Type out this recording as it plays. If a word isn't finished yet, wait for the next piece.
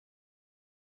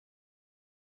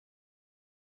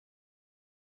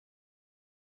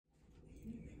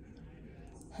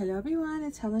Hello everyone,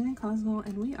 it's Helen and Cosmo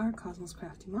and we are Cosmo's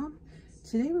Crafty Mom.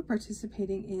 Today we're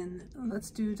participating in Let's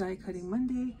Do Die Cutting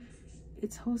Monday.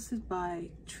 It's hosted by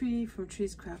Tree from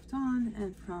Tree-Craft On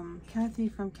and from Cathy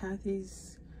from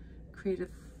Cathy's Creative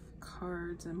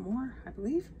Cards and More, I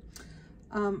believe.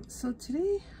 So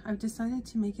today I've decided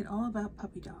to make it all about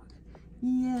puppy dog.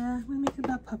 Yeah, I'm gonna make it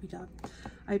about puppy dog.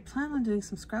 I plan on doing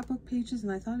some scrapbook pages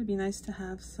and I thought it'd be nice to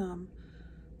have some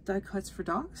die cuts for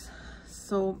dogs.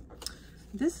 So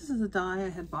this is a die I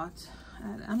had bought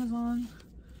at Amazon.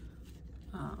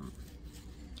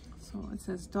 So it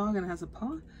says dog and it has a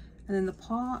paw, and then the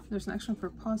paw, there's an extra for a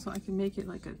paw, so I can make it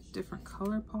like a different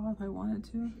color paw if I wanted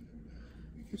to,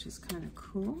 which is kind of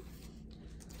cool.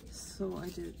 So I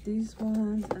did these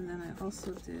ones, and then I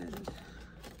also did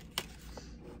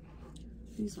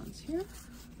these ones here.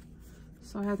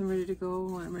 So I have them ready to go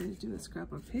when I'm ready to do a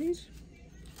scrapbook page.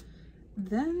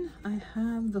 Then I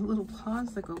have the little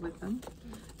paws that go with them.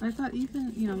 And I thought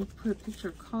even, you know, put a picture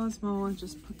of Cosmo and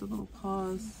just put the little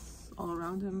paws all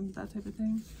around him, that type of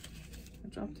thing. I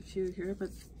dropped a few here, but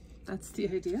that's the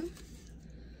idea.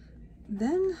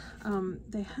 Then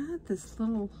they had this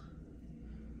little,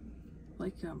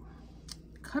 like,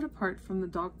 cut apart from the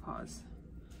dog paws.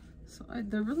 So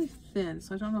they're really thin,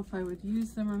 so I don't know if I would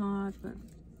use them or not, but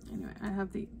anyway, I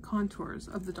have the contours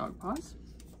of the dog paws.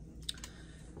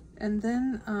 And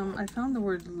then I found the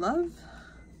word love,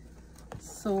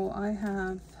 so I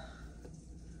have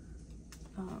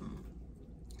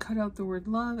cut out the word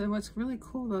love. And what's really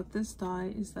cool about this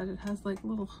die is that it has like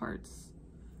little hearts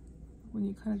when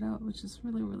you cut it out, which is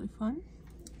really, really fun.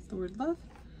 The word love.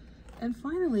 And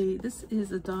finally, this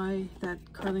is a die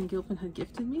that Carlin Gilpin had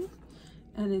gifted me,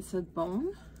 and it's a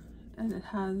bone, and it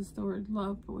has the word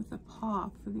love, but with a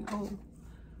paw for the O,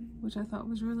 which I thought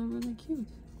was really, really cute.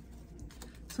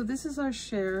 So this is our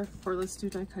share for Let's Do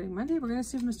Die Cutting Monday. We're going to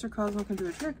see if Mr. Cosmo can do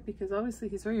a trick, because obviously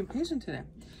he's very impatient today.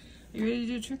 Are you ready to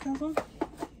do a trick, Cosmo?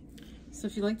 So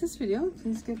if you like this video,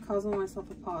 please give Cosmo and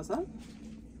myself a paws up.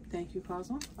 Thank you,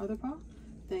 Cosmo. Other paw.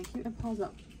 Thank you, and paws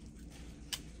up.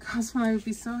 Cosmo and I would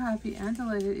be so happy and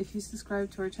delighted if you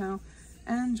subscribe to our channel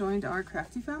and joined our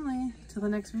crafty family. Till the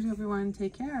next video, everyone,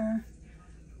 take care.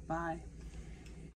 Bye.